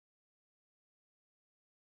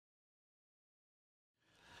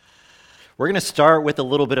We're going to start with a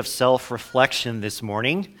little bit of self-reflection this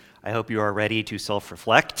morning. I hope you are ready to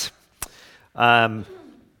self-reflect. I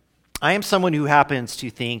am someone who happens to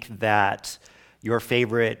think that your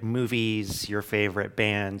favorite movies, your favorite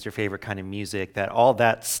bands, your favorite kind of music, that all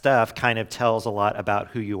that stuff kind of tells a lot about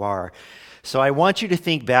who you are. So I want you to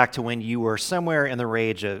think back to when you were somewhere in the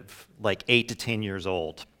range of like 8 to 10 years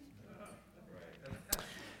old.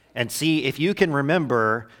 And see if you can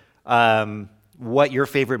remember what your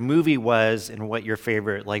favorite movie was and what your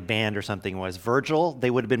favorite like band or something was. Virgil, they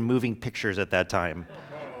would have been moving pictures at that time,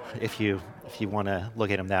 if you want to look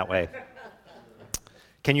at them that way.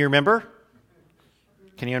 Can you remember?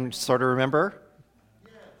 Can you sort of remember?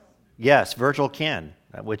 Yes, Virgil can,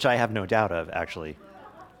 which I have no doubt of, actually.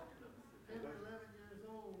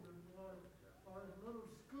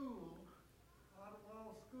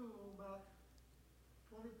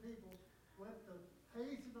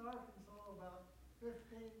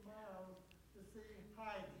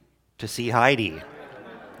 To see Heidi.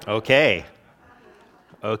 Okay.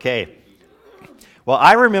 Well,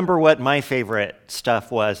 I remember what my favorite stuff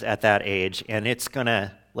was at that age, and it's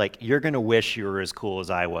gonna, you're gonna wish you were as cool as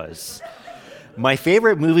I was. My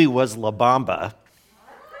favorite movie was La Bamba.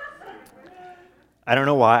 I don't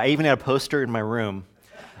know why. I even had a poster in my room.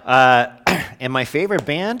 And my favorite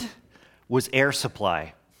band was Air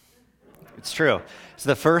Supply. It's true. It's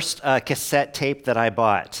the first cassette tape that I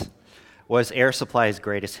bought. Was Air Supply's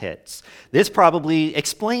greatest hits. This probably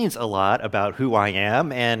explains a lot about who I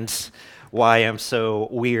am and why I'm so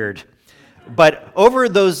weird. But over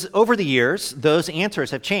the years, those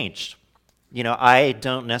answers have changed. You know, I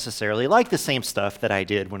don't necessarily like the same stuff that I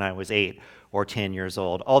did when I was 8 or 10 years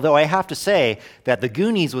old. Although I have to say that The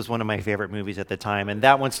Goonies was one of my favorite movies at the time, and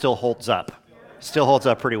that one still holds up. Still holds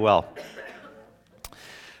up pretty well.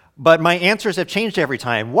 But my answers have changed every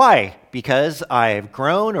time. Why? Because I've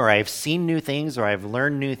grown, or I've seen new things, or I've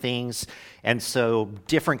learned new things, and so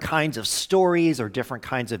different kinds of stories or different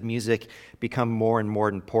kinds of music become more and more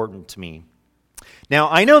important to me. Now,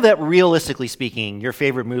 I know that realistically speaking, your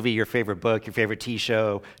favorite movie, your favorite book, your favorite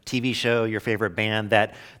TV show, your favorite band,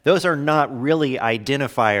 that those are not really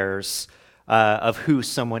identifiers of who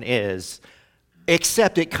someone is,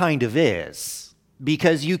 except it kind of is.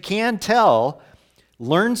 Because you can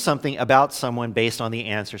learn something about someone based on the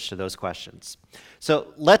answers to those questions. So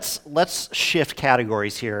let's shift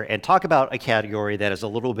categories here and talk about a category that is a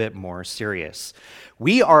little bit more serious.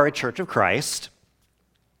 We are a Church of Christ,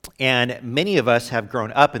 and many of us have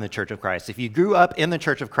grown up in the Church of Christ. If you grew up in the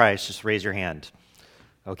Church of Christ, just raise your hand.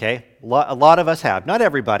 Okay? A lot of us have. Not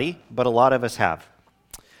everybody, but a lot of us have.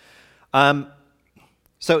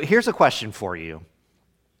 So here's a question for you.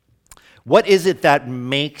 What is it that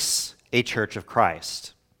makes a Church of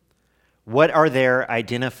Christ? What are their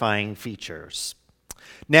identifying features?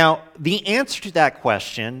 Now, the answer to that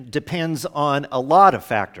question depends on a lot of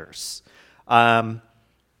factors.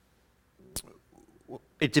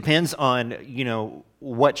 It depends on,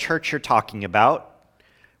 what church you're talking about,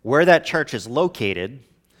 where that church is located,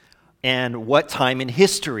 and what time in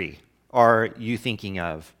history are you thinking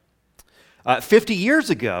of. 50 years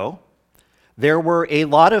ago, there were a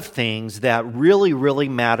lot of things that really, really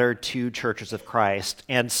mattered to churches of Christ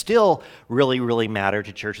and still really, really matter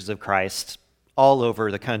to churches of Christ all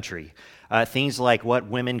over the country. Things like what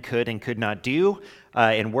women could and could not do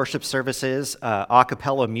in worship services, a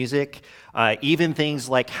cappella music, even things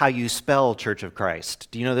like how you spell Church of Christ.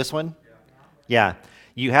 Do you know this one? Yeah.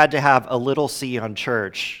 You had to have a little c on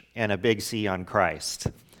church and a big C on Christ.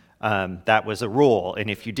 That was a rule,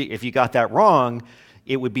 and if you got that wrong,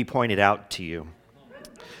 it would be pointed out to you.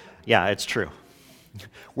 Yeah, it's true.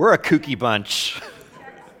 We're a kooky bunch.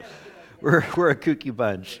 We're a kooky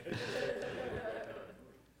bunch.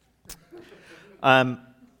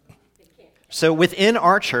 So within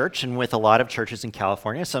our church, and with a lot of churches in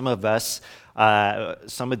California, some of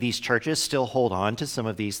these churches still hold on to some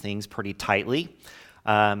of these things pretty tightly.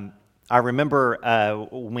 I remember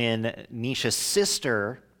when Nisha's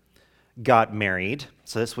sister got married,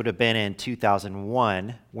 so this would have been in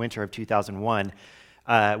 2001, winter of 2001,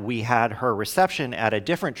 we had her reception at a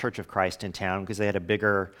different Church of Christ in town because they had a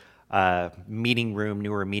bigger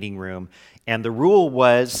newer meeting room, and the rule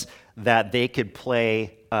was that they could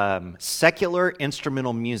play secular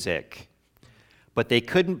instrumental music, but they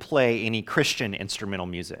couldn't play any Christian instrumental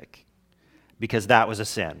music because that was a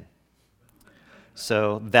sin.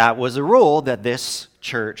 So that was a rule that this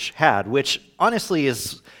church had, which honestly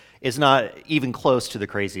is not even close to the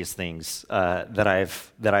craziest things that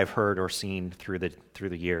I've heard or seen through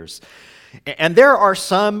the years. And there are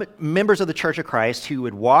some members of the Church of Christ who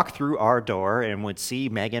would walk through our door and would see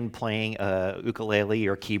Megan playing a ukulele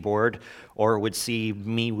or keyboard, or would see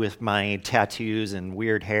me with my tattoos and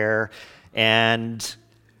weird hair, and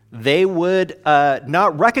they would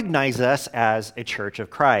not recognize us as a Church of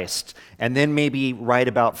Christ, and then maybe write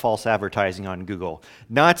about false advertising on Google.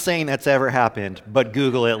 Not saying that's ever happened, but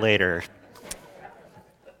Google it later.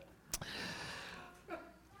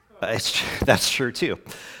 That's true too.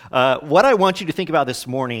 What I want you to think about this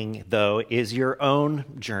morning, though, is your own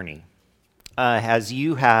journey. As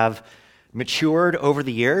you have matured over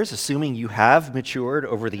the years, assuming you have matured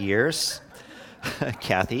over the years,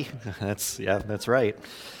 Kathy, that's right.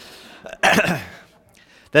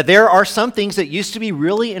 That there are some things that used to be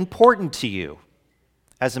really important to you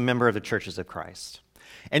as a member of the Churches of Christ.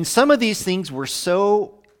 And some of these things were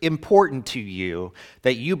so important to you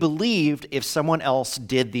that you believed if someone else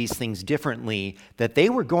did these things differently, that they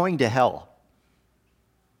were going to hell.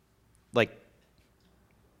 Like,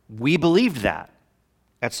 we believed that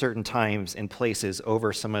at certain times and places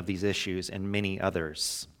over some of these issues and many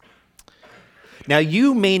others. Now,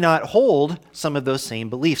 you may not hold some of those same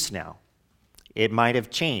beliefs now. It might have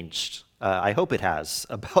changed. I hope it has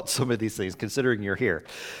about some of these things, considering you're here.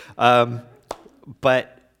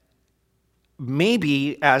 But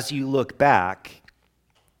maybe as you look back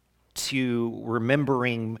to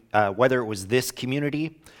remembering whether it was this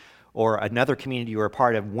community or another community you were a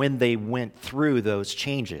part of, when they went through those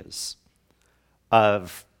changes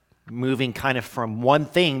of moving kind of from one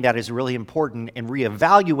thing that is really important and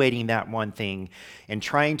reevaluating that one thing and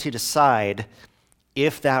trying to decide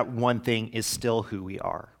if that one thing is still who we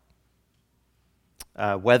are.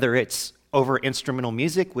 Whether it's over instrumental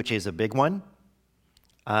music, which is a big one,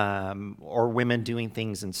 or women doing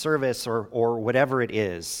things in service, or whatever it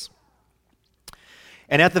is.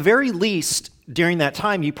 And at the very least, during that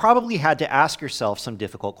time, you probably had to ask yourself some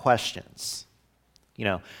difficult questions. You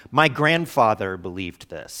know, my grandfather believed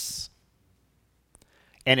this.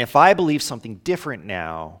 And if I believe something different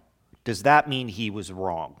now, does that mean he was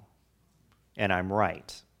wrong and I'm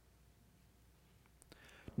right?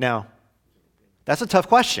 Now, that's a tough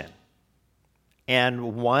question,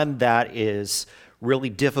 and one that is really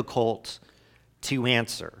difficult to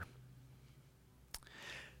answer.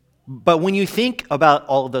 But when you think about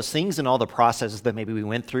all of those things and all the processes that maybe we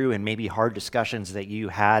went through and maybe hard discussions that you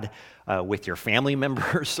had with your family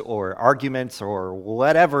members or arguments or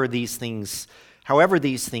whatever these things, however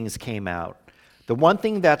these things came out, the one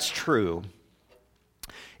thing that's true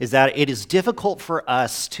is that it is difficult for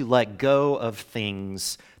us to let go of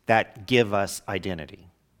things that give us identity.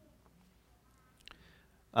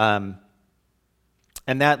 And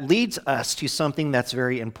that leads us to something that's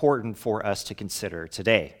very important for us to consider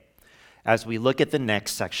today as we look at the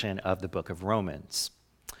next section of the book of Romans.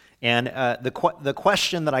 And the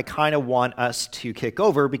question that I kind of want us to kick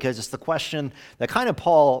over, because it's the question that kind of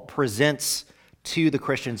Paul presents to the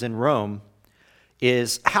Christians in Rome,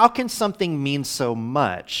 is how can something mean so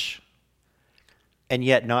much and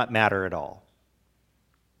yet not matter at all?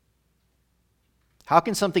 How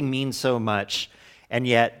can something mean so much and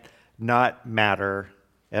yet not matter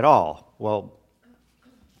at all? Well,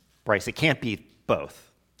 Bryce, it can't be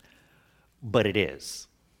both, but it is.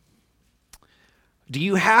 Do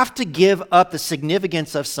you have to give up the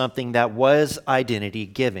significance of something that was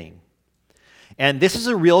identity-giving? And this is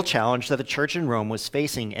a real challenge that the church in Rome was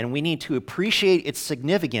facing, and we need to appreciate its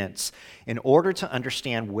significance in order to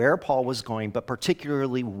understand where Paul was going, but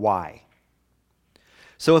particularly why.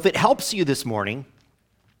 So if it helps you this morning,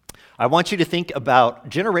 I want you to think about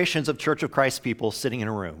generations of Church of Christ people sitting in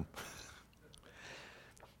a room,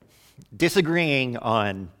 disagreeing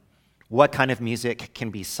on what kind of music can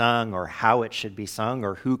be sung or how it should be sung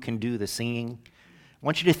or who can do the singing. I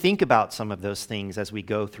want you to think about some of those things as we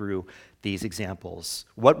go through these examples.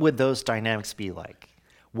 What would those dynamics be like?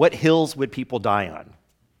 What hills would people die on?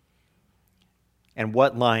 And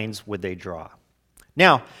what lines would they draw?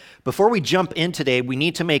 Now, before we jump in today, we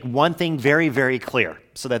need to make one thing very, very clear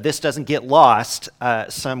so that this doesn't get lost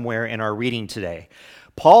somewhere in our reading today.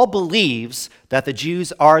 Paul believes that the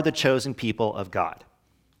Jews are the chosen people of God,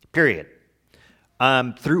 period.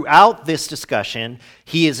 Throughout this discussion,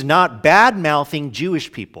 he is not bad-mouthing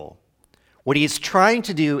Jewish people. What he is trying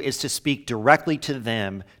to do is to speak directly to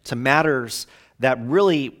them, to matters that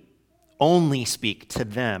really only speak to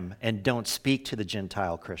them and don't speak to the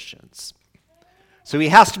Gentile Christians. So he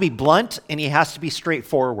has to be blunt and he has to be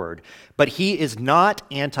straightforward, but he is not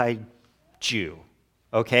anti-Jew,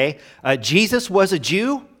 okay? Jesus was a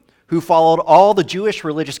Jew who followed all the Jewish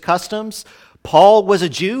religious customs, Paul was a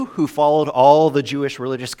Jew who followed all the Jewish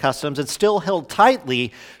religious customs and still held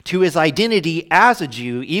tightly to his identity as a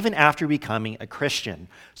Jew even after becoming a Christian.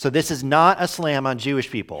 So this is not a slam on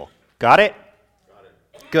Jewish people. Got it? Got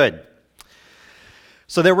it. Good.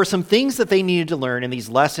 So there were some things that they needed to learn, and these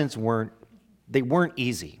lessons weren't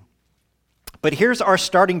easy. But here's our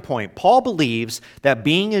starting point. Paul believes that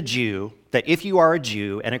being a Jew, that if you are a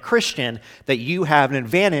Jew and a Christian, that you have an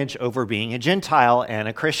advantage over being a Gentile and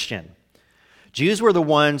a Christian. Jews were the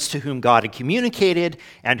ones to whom God had communicated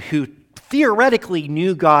and who theoretically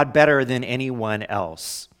knew God better than anyone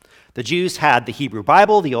else. The Jews had the Hebrew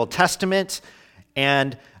Bible, the Old Testament,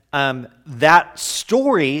 and that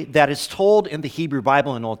story that is told in the Hebrew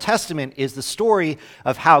Bible and Old Testament is the story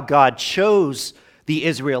of how God chose the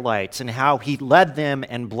Israelites and how he led them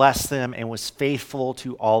and blessed them and was faithful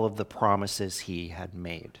to all of the promises he had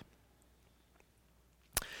made.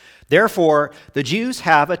 Therefore, the Jews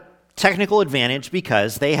have a technical advantage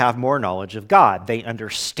because they have more knowledge of God. They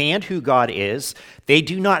understand who God is. They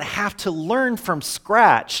do not have to learn from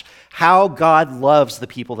scratch how God loves the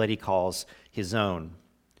people that he calls his own.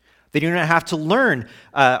 They do not have to learn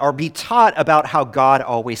or be taught about how God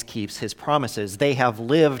always keeps his promises. They have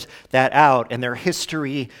lived that out, and their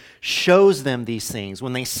history shows them these things.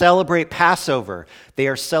 When they celebrate Passover, they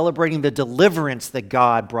are celebrating the deliverance that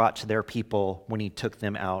God brought to their people when he took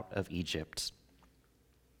them out of Egypt.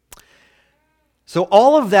 So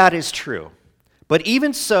all of that is true. But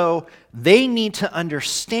even so, they need to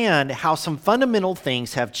understand how some fundamental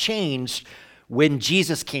things have changed when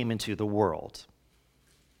Jesus came into the world.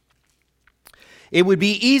 It would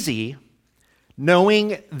be easy,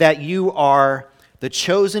 knowing that you are the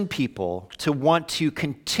chosen people, to want to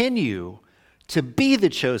continue to be the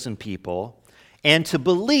chosen people and to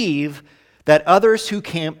believe that others who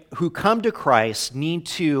come to Christ need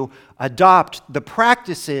to adopt the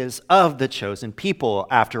practices of the chosen people.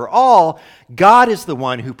 After all, God is the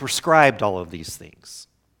one who prescribed all of these things.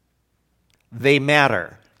 They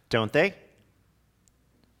matter, don't they?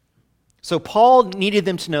 So Paul needed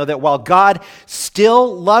them to know that while God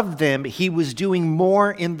still loved them, he was doing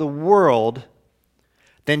more in the world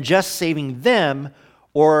than just saving them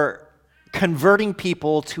or converting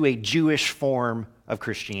people to a Jewish form of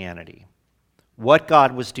Christianity. What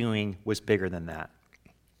God was doing was bigger than that.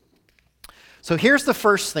 So here's the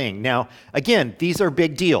first thing. Now, again, these are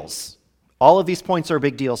big deals. All of these points are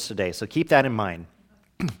big deals today, so keep that in mind.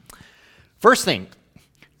 First thing,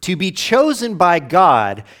 to be chosen by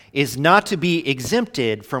God is not to be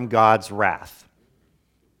exempted from God's wrath.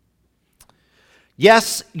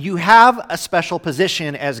 Yes, you have a special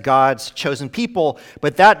position as God's chosen people,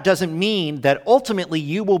 but that doesn't mean that ultimately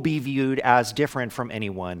you will be viewed as different from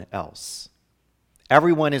anyone else.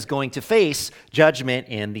 Everyone is going to face judgment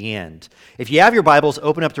in the end. If you have your Bibles,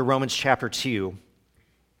 open up to Romans chapter 2,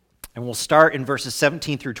 and we'll start in verses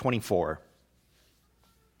 17 through 24.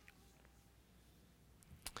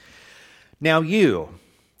 Now you,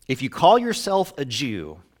 if you call yourself a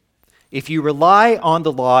Jew, if you rely on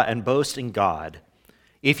the law and boast in God,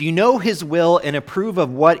 if you know his will and approve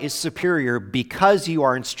of what is superior because you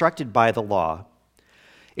are instructed by the law,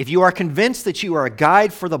 if you are convinced that you are a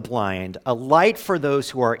guide for the blind, a light for those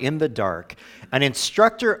who are in the dark, an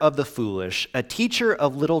instructor of the foolish, a teacher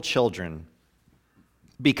of little children,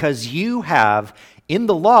 because you have in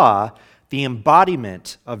the law the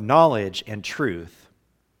embodiment of knowledge and truth,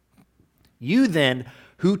 you then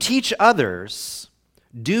who teach others,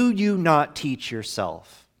 do you not teach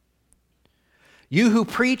yourself? You who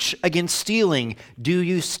preach against stealing, do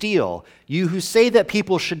you steal? You who say that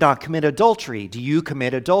people should not commit adultery, do you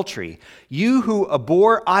commit adultery? You who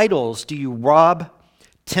abhor idols, do you rob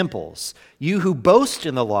temples? You who boast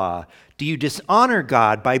in the law, do you dishonor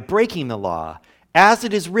God by breaking the law? As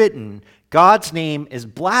it is written, God's name is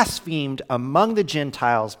blasphemed among the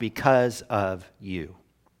Gentiles because of you.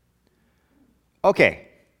 Okay,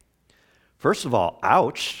 first of all,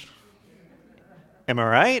 ouch. Am I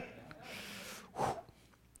right?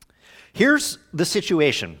 Here's the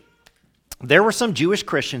situation. There were some Jewish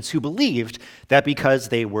Christians who believed that because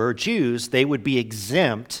they were Jews, they would be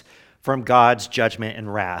exempt from God's judgment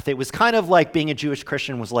and wrath. It was kind of like being a Jewish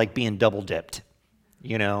Christian was like being double dipped.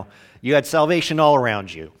 You know, you had salvation all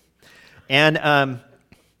around you. And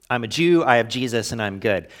I'm a Jew, I have Jesus, and I'm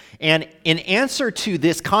good. And in answer to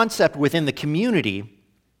this concept within the community,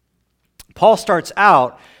 Paul starts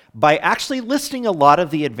out by actually listing a lot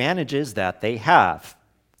of the advantages that they have.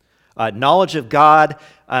 Knowledge of God,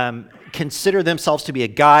 consider themselves to be a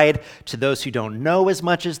guide to those who don't know as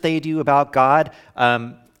much as they do about God,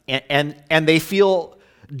 and they feel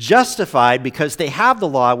justified because they have the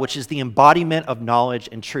law, which is the embodiment of knowledge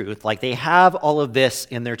and truth. Like they have all of this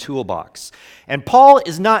in their toolbox. And Paul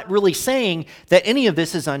is not really saying that any of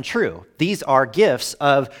this is untrue. These are gifts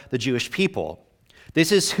of the Jewish people.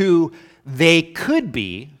 This is who they could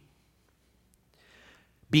be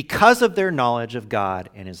because of their knowledge of God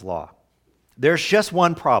and his law. There's just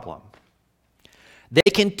one problem. They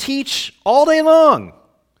can teach all day long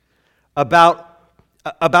about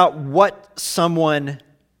what someone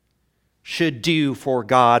should do for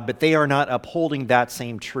God, but they are not upholding that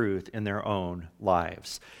same truth in their own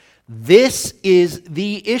lives. This is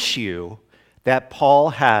the issue that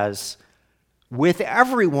Paul has with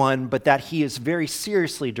everyone, but that he is very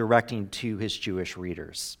seriously directing to his Jewish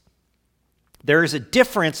readers. There is a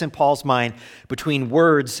difference in Paul's mind between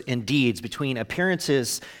words and deeds, between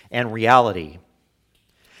appearances and reality.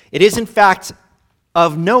 It is, in fact,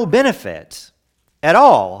 of no benefit at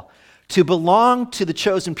all to belong to the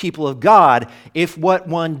chosen people of God if what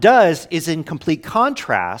one does is in complete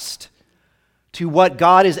contrast to what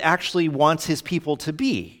God actually wants his people to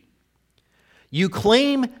be. You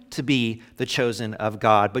claim to be the chosen of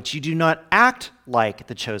God, but you do not act like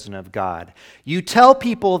the chosen of God. You tell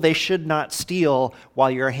people they should not steal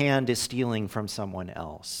while your hand is stealing from someone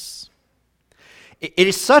else. It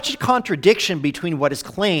is such a contradiction between what is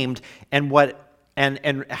claimed and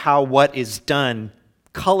how what is done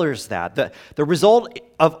colors that. The result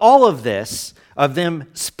of all of this, of them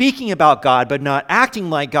speaking about God but not acting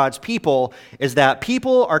like God's people, is that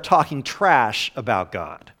people are talking trash about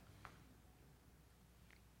God.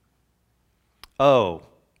 Oh,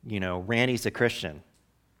 Randy's a Christian.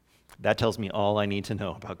 That tells me all I need to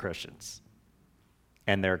know about Christians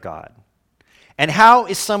and their God. And how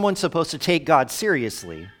is someone supposed to take God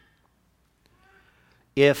seriously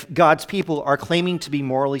if God's people are claiming to be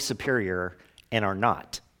morally superior and are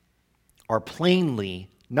not, are plainly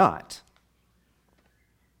not?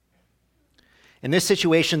 In this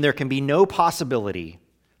situation, there can be no possibility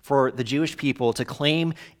for the Jewish people to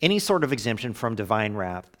claim any sort of exemption from divine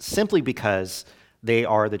wrath simply because they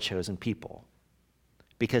are the chosen people.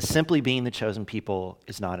 Because simply being the chosen people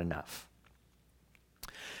is not enough.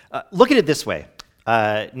 Look at it this way.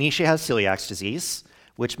 Nisha has celiac disease,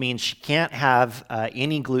 which means she can't have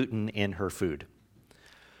any gluten in her food.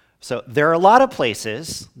 So there are a lot of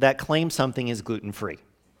places that claim something is gluten-free.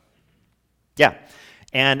 Yeah.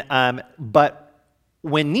 But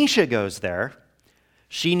when Nisha goes there,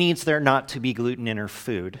 she needs there not to be gluten in her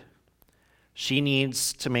food. She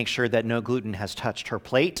needs to make sure that no gluten has touched her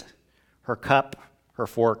plate, her cup, her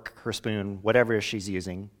fork, her spoon, whatever she's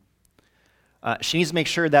using. She needs to make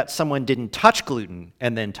sure that someone didn't touch gluten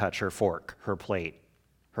and then touch her fork, her plate,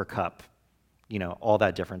 her cup, all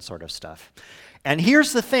that different sort of stuff. And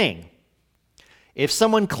here's the thing. If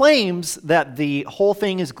someone claims that the whole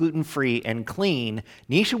thing is gluten-free and clean,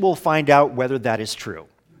 Nisha will find out whether that is true.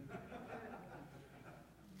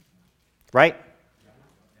 Right?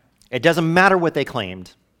 It doesn't matter what they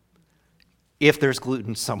claimed if there's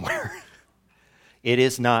gluten somewhere. It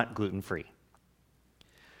is not gluten-free.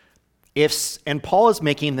 And Paul is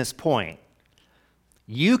making this point.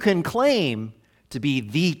 You can claim to be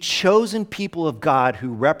the chosen people of God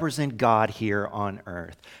who represent God here on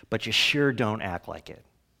earth, but you sure don't act like it.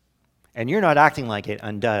 And you're not acting like it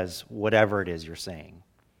undoes whatever it is you're saying,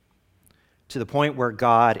 to the point where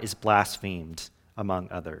God is blasphemed among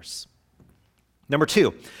others. Number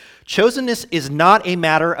 2, chosenness is not a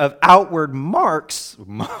matter of outward marks.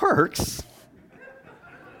 Marks?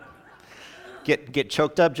 Get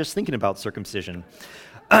choked up just thinking about circumcision.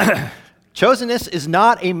 Chosenness is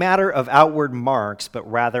not a matter of outward marks, but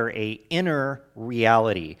rather an inner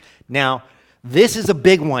reality. Now, this is a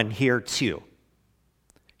big one here too.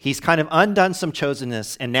 He's kind of undone some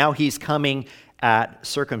chosenness, and now he's coming at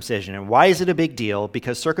circumcision. And why is it a big deal?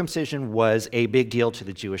 Because circumcision was a big deal to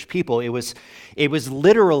the Jewish people. It was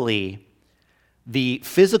literally the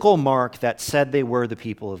physical mark that said they were the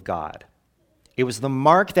people of God. It was the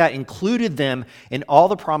mark that included them in all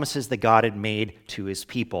the promises that God had made to his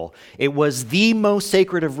people. It was the most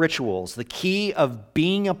sacred of rituals, the key to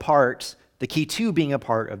being a part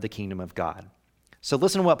of the kingdom of God. So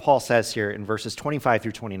listen to what Paul says here in verses 25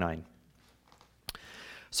 through 29.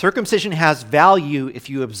 Circumcision has value if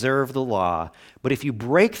you observe the law, but if you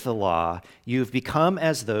break the law, you have become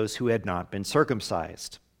as those who had not been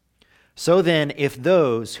circumcised. So then, if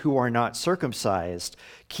those who are not circumcised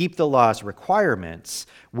keep the law's requirements,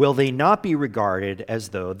 will they not be regarded as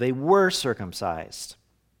though they were circumcised?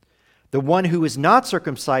 The one who is not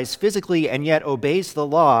circumcised physically and yet obeys the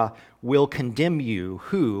law will condemn you,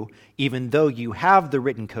 who, even though you have the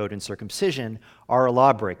written code in circumcision, are a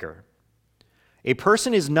lawbreaker. A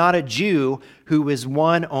person is not a Jew who is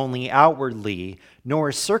one only outwardly, nor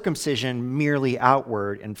is circumcision merely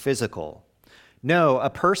outward and physical. No, a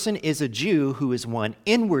person is a Jew who is one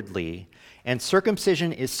inwardly, and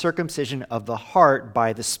circumcision is circumcision of the heart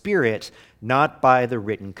by the Spirit, not by the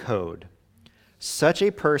written code. Such a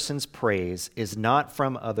person's praise is not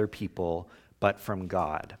from other people, but from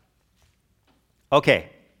God. Okay,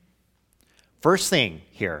 first thing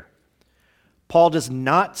here. Paul does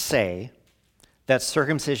not say that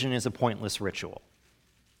circumcision is a pointless ritual.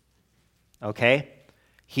 Okay?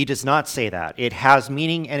 He does not say that. It has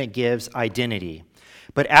meaning and it gives identity.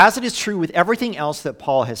 But as it is true with everything else that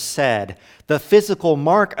Paul has said, the physical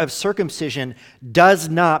mark of circumcision does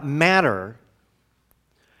not matter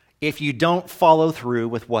if you don't follow through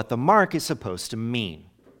with what the mark is supposed to mean.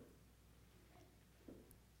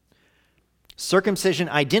 Circumcision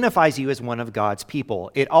identifies you as one of God's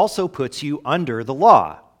people. It also puts you under the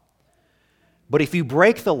law. But if you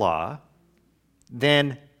break the law,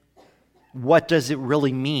 then what does it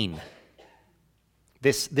really mean?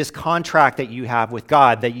 This contract that you have with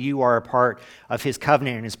God, that you are a part of his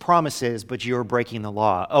covenant and his promises, but you're breaking the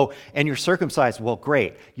law. Oh, and you're circumcised. Well,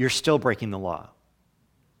 great. You're still breaking the law.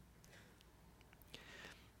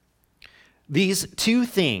 These two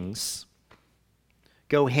things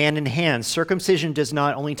go hand in hand. Circumcision does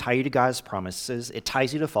not only tie you to God's promises, it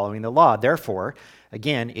ties you to following the law. Therefore,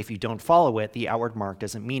 again, if you don't follow it, the outward mark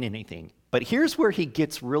doesn't mean anything. But here's where he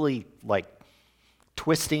gets really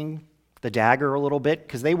twisting the dagger a little bit,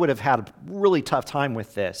 because they would have had a really tough time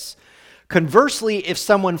with this. Conversely, if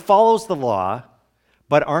someone follows the law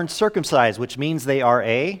but aren't circumcised, which means they are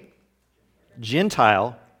a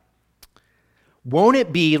Gentile, won't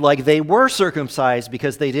it be like they were circumcised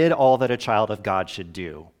because they did all that a child of God should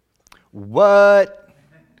do? What?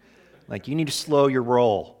 You need to slow your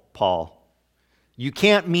roll, Paul. You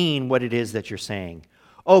can't mean what it is that you're saying.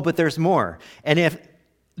 Oh, but there's more. And if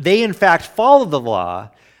they in fact follow the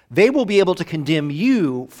law, they will be able to condemn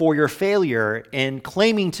you for your failure in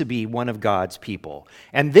claiming to be one of God's people.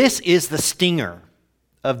 And this is the stinger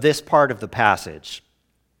of this part of the passage.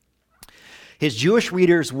 His Jewish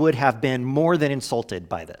readers would have been more than insulted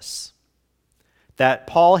by this. That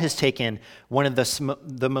Paul has taken one of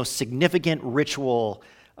the most significant ritual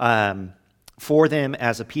for them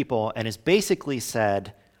as a people and has basically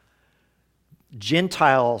said,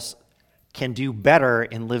 Gentiles can do better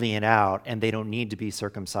in living it out, and they don't need to be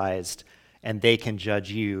circumcised, and they can judge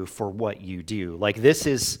you for what you do. This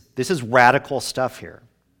is radical stuff here.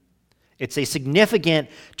 It's a significant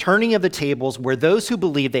turning of the tables where those who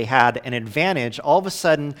believe they had an advantage all of a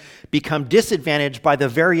sudden become disadvantaged by the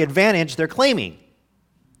very advantage they're claiming.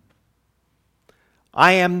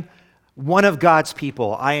 I am one of God's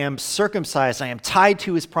people. I am circumcised. I am tied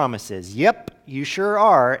to his promises. Yep, you sure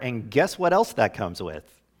are. And guess what else that comes with?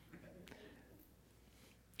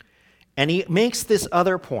 And he makes this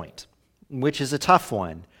other point, which is a tough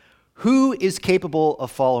one. Who is capable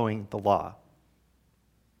of following the law?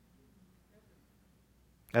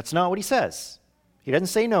 That's not what he says. He doesn't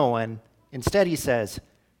say no one. Instead, he says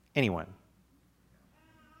anyone.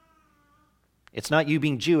 It's not you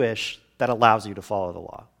being Jewish that allows you to follow the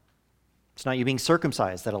law. It's not you being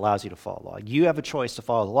circumcised that allows you to follow the law. You have a choice to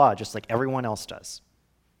follow the law just like everyone else does.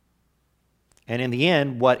 And in the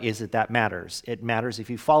end, what is it that matters? It matters if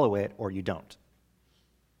you follow it or you don't.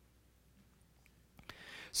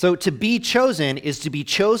 So to be chosen is to be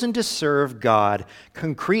chosen to serve God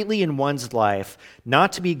concretely in one's life,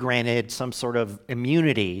 not to be granted some sort of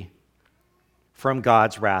immunity from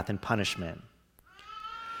God's wrath and punishment.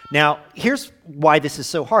 Now, here's why this is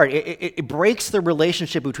so hard. It breaks the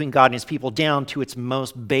relationship between God and his people down to its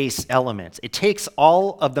most base elements. It takes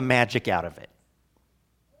all of the magic out of it.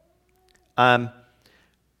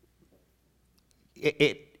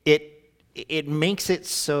 It makes it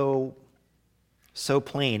so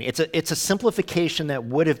plain. It's a simplification that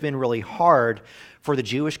would have been really hard for the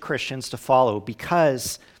Jewish Christians to follow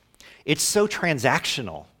because it's so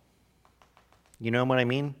transactional. You know what I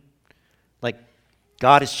mean?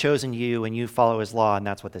 God has chosen you and you follow his law, and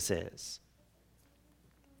that's what this is.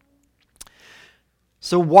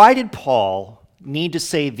 So why did Paul need to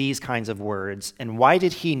say these kinds of words, and why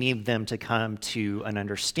did he need them to come to an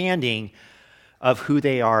understanding of who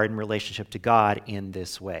they are in relationship to God in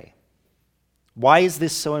this way? Why is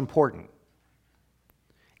this so important?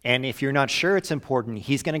 And if you're not sure it's important,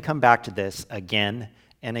 he's going to come back to this again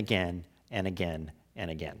and again and again and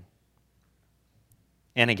again.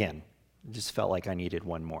 And again. I just felt like I needed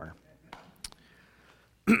one more.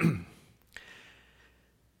 In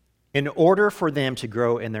order for them to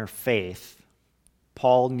grow in their faith,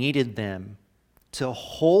 Paul needed them to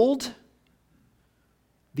hold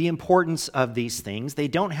the importance of these things. They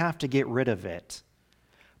don't have to get rid of it,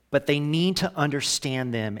 but they need to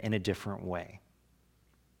understand them in a different way.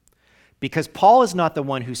 Because Paul is not the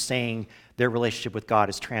one who's saying their relationship with God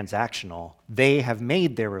is transactional. They have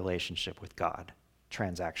made their relationship with God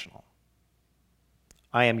transactional.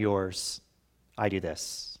 I am yours. I do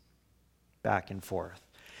this. Back and forth.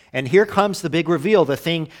 And here comes the big reveal, the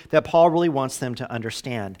thing that Paul really wants them to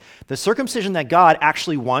understand. The circumcision that God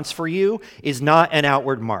actually wants for you is not an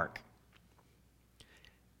outward mark.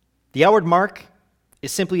 The outward mark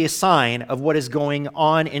is simply a sign of what is going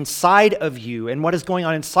on inside of you. And what is going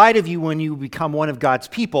on inside of you when you become one of God's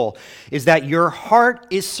people is that your heart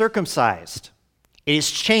is circumcised. It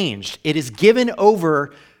is changed. It is given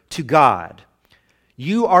over to God.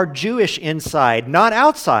 You are Jewish inside, not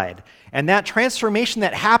outside. And that transformation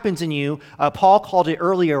that happens in you, Paul called it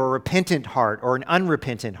earlier a repentant heart or an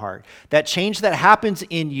unrepentant heart. That change that happens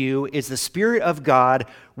in you is the Spirit of God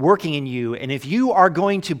working in you. And if you are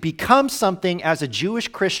going to become something as a Jewish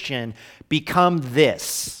Christian, become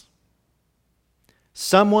this: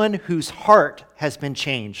 someone whose heart has been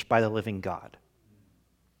changed by the living God.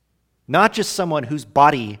 Not just someone whose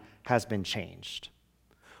body has been changed,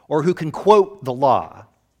 or who can quote the law,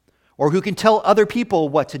 or who can tell other people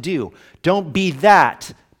what to do. Don't be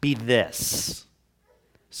that, be this.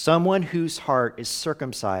 Someone whose heart is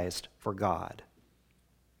circumcised for God.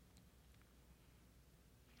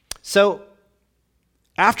 So,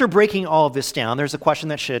 after breaking all of this down, there's a question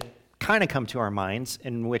that should kind of come to our minds,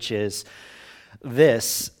 and which is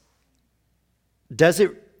this: does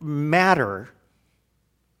it matter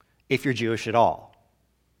if you're Jewish at all?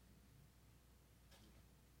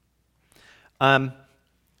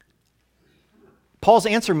 Paul's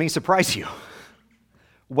answer may surprise you,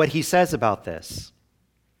 what he says about this.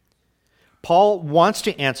 Paul wants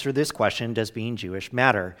to answer this question, does being Jewish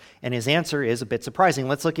matter? And his answer is a bit surprising.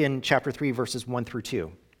 Let's look in chapter 3, verses 1 through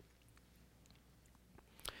 2.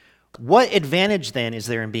 What advantage then is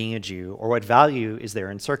there in being a Jew, or what value is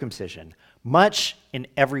there in circumcision? Much in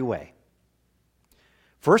every way.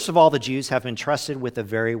 First of all, the Jews have been trusted with the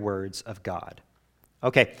very words of God.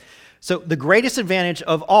 Okay. So the greatest advantage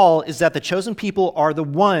of all is that the chosen people are the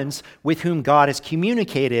ones with whom God has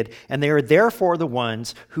communicated, and they are therefore the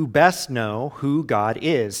ones who best know who God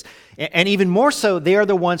is. And even more so, they are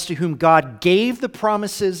the ones to whom God gave the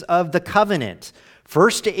promises of the covenant,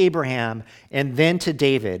 first to Abraham and then to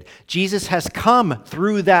David. Jesus has come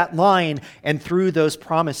through that line and through those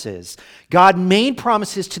promises. God made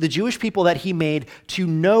promises to the Jewish people that he made to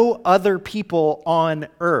no other people on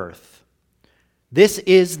earth. This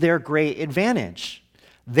is their great advantage.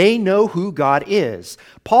 They know who God is.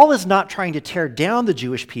 Paul is not trying to tear down the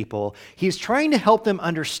Jewish people. He's trying to help them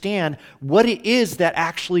understand what it is that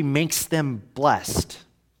actually makes them blessed.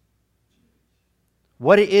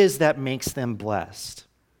 What it is that makes them blessed.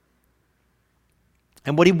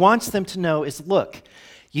 And what he wants them to know is, look,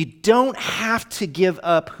 you don't have to give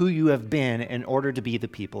up who you have been in order to be the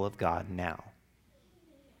people of God now.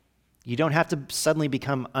 You don't have to suddenly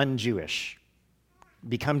become un-Jewish.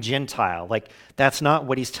 Become Gentile. Like, that's not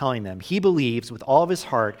what he's telling them. He believes with all of his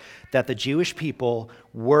heart that the Jewish people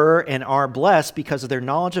were and are blessed because of their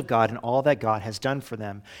knowledge of God and all that God has done for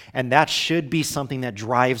them. And that should be something that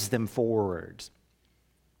drives them forward.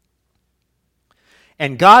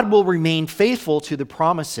 And God will remain faithful to the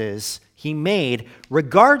promises he made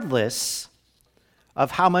regardless of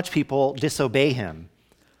how much people disobey him.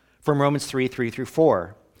 From Romans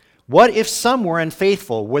 3:3-4. What if some were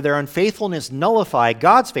unfaithful? Would their unfaithfulness nullify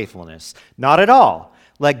God's faithfulness? Not at all.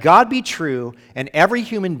 Let God be true and every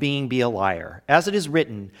human being be a liar, as it is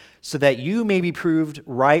written, so that you may be proved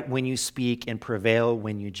right when you speak and prevail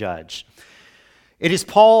when you judge. It is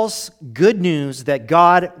Paul's good news that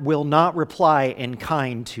God will not reply in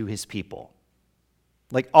kind to his people.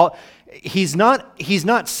 He's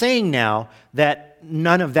not saying now that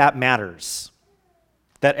none of that matters.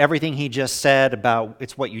 That everything he just said about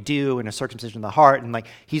it's what you do and a circumcision of the heart, and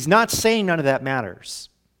he's not saying none of that matters.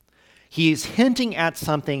 He's hinting at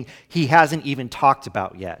something he hasn't even talked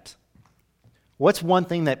about yet. What's one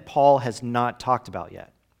thing that Paul has not talked about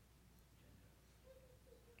yet?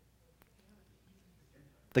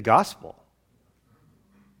 The gospel.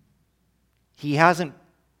 He hasn't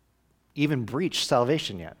even breached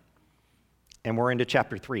salvation yet. And we're into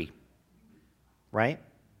chapter 3, right?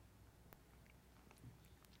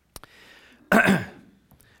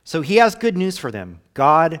 So he has good news for them.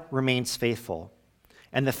 God remains faithful.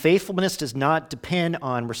 And the faithfulness does not depend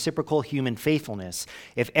on reciprocal human faithfulness.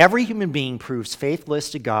 If every human being proves faithless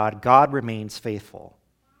to God, God remains faithful.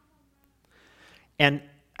 And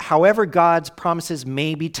however God's promises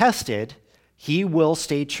may be tested, He will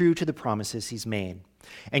stay true to the promises he's made.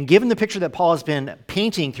 And given the picture that Paul has been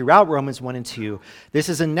painting throughout Romans 1 and 2, this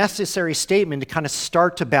is a necessary statement to kind of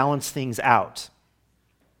start to balance things out.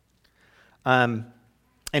 And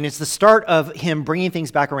it's the start of him bringing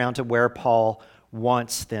things back around to where Paul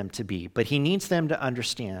wants them to be. But he needs them to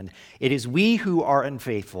understand it is we who are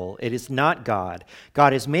unfaithful. It is not God.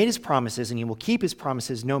 God has made his promises, and he will keep his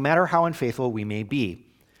promises no matter how unfaithful we may be.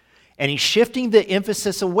 And he's shifting the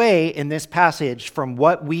emphasis away in this passage from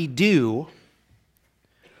what we do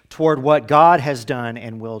toward what God has done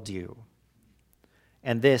and will do.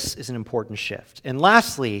 And this is an important shift. And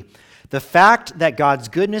lastly, the fact that God's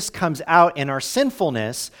goodness comes out in our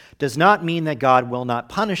sinfulness does not mean that God will not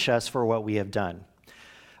punish us for what we have done.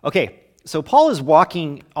 Okay, so Paul is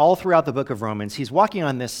walking all throughout the book of Romans. He's walking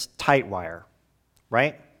on this tight wire,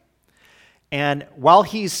 right? And while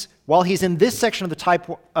he's in this section of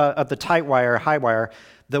the tight wire, high wire,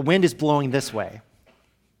 the wind is blowing this way.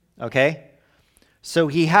 Okay? So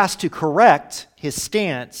he has to correct his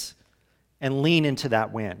stance and lean into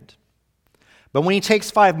that wind. But when he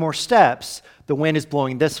takes 5 more steps, the wind is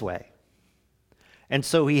blowing this way. And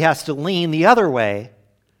so he has to lean the other way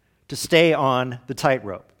to stay on the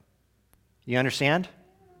tightrope. You understand?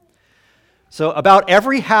 So about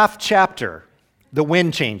every half chapter, the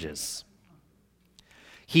wind changes.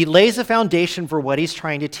 He lays a foundation for what he's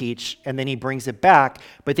trying to teach, and then he brings it back,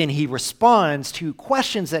 but then he responds to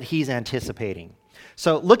questions that he's anticipating.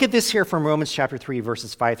 So look at this here from Romans chapter 3,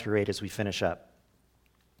 verses 5 through 8 as we finish up.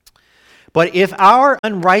 But if our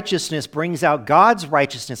unrighteousness brings out God's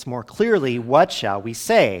righteousness more clearly, what shall we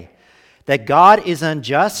say? That God is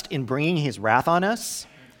unjust in bringing his wrath on us?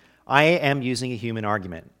 I am using a human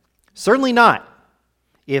argument. Certainly not.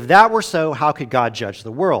 If that were so, how could God judge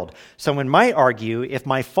the world? Someone might argue, if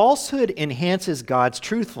my falsehood enhances God's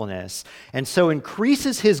truthfulness and so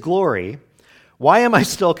increases his glory, why am I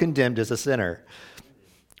still condemned as a sinner?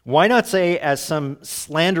 Why not say, as some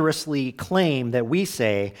slanderously claim that we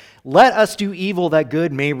say, let us do evil that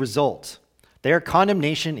good may result. Their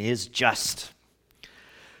condemnation is just.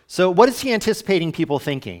 So what is he anticipating people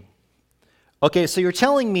thinking? Okay, so you're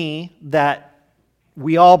telling me that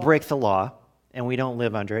we all break the law and we don't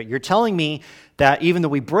live under it. You're telling me that even though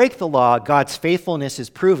we break the law, God's faithfulness is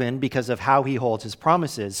proven because of how he holds his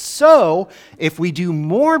promises. So if we do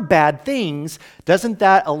more bad things, doesn't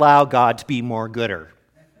that allow God to be more gooder?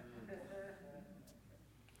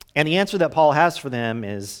 And the answer that Paul has for them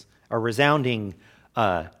is a resounding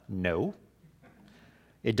no.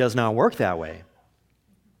 It does not work that way.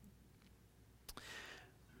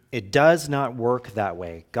 It does not work that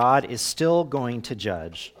way. God is still going to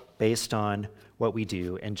judge based on what we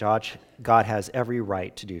do, and God has every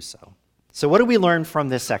right to do so. So what do we learn from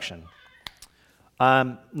this section?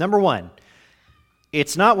 Number one,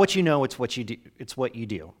 it's not what you know, it's what you do. It's what you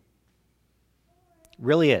do.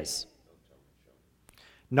 Really is.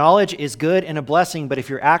 Knowledge is good and a blessing, but if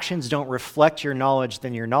your actions don't reflect your knowledge,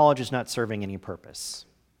 then your knowledge is not serving any purpose.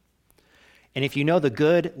 And if you know the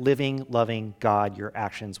good, living, loving God, your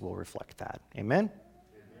actions will reflect that. Amen?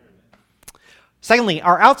 Secondly,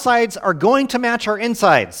 our outsides are going to match our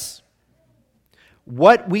insides.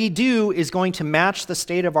 What we do is going to match the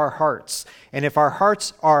state of our hearts. And if our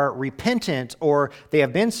hearts are repentant or they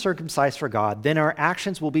have been circumcised for God, then our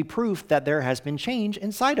actions will be proof that there has been change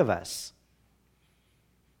inside of us.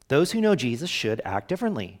 Those who know Jesus should act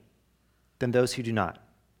differently than those who do not.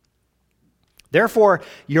 Therefore,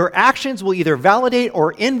 your actions will either validate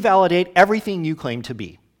or invalidate everything you claim to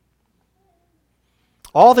be.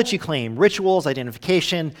 All that you claim, rituals,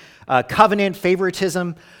 identification, covenant,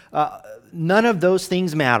 favoritism, none of those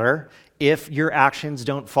things matter if your actions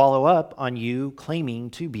don't follow up on you claiming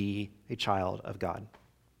to be a child of God.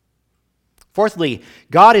 Fourthly,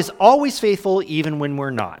 God is always faithful even when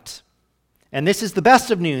we're not. And this is the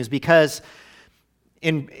best of news because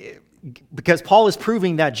Paul is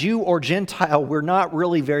proving that Jew or Gentile, we're not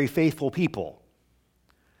really very faithful people.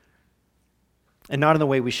 And not in the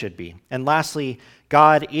way we should be. And lastly,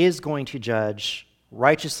 God is going to judge,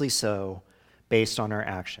 righteously so, based on our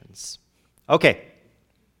actions. Okay.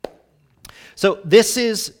 So this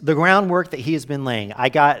is the groundwork that he has been laying. I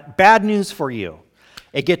got bad news for you.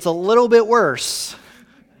 It gets a little bit worse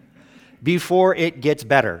before it gets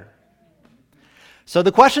better. So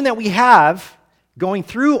the question that we have going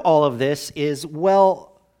through all of this is,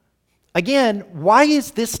 well, again, why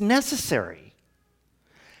is this necessary?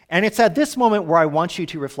 And it's at this moment where I want you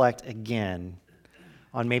to reflect again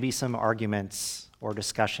on maybe some arguments or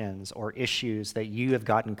discussions or issues that you have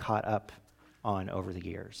gotten caught up on over the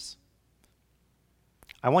years.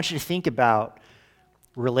 I want you to think about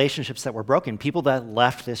relationships that were broken, people that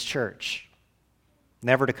left this church,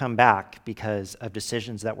 never to come back because of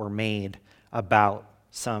decisions that were made about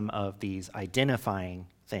some of these identifying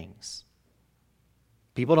things.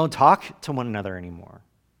 People don't talk to one another anymore,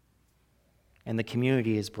 and the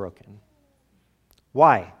community is broken.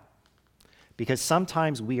 Why? Because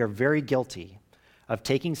sometimes we are very guilty of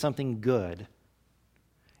taking something good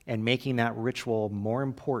and making that ritual more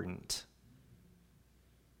important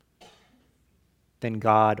than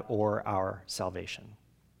God or our salvation.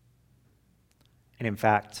 And in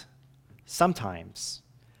fact, sometimes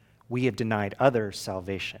we have denied others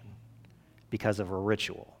salvation because of a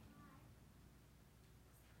ritual.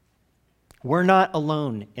 We're not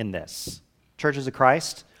alone in this. Churches of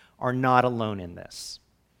Christ are not alone in this.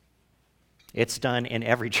 It's done in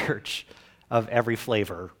every church of every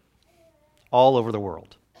flavor all over the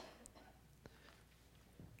world.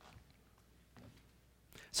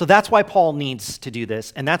 So that's why Paul needs to do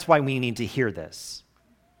this, and that's why we need to hear this.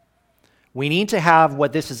 We need to have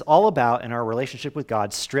what this is all about in our relationship with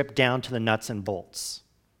God stripped down to the nuts and bolts.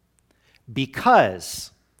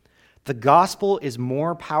 Because the gospel is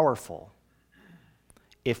more powerful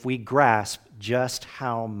if we grasp just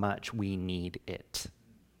how much we need it.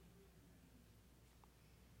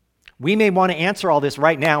 We may want to answer all this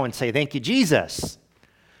right now and say, thank you, Jesus.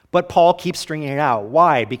 But Paul keeps stringing it out.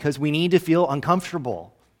 Why? Because we need to feel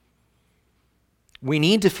uncomfortable. We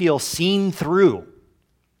need to feel seen through.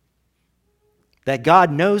 That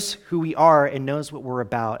God knows who we are and knows what we're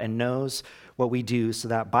about and knows what we do, so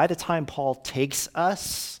that by the time Paul takes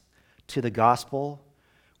us to the gospel,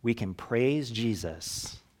 we can praise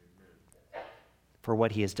Jesus for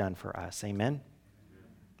what he has done for us. Amen?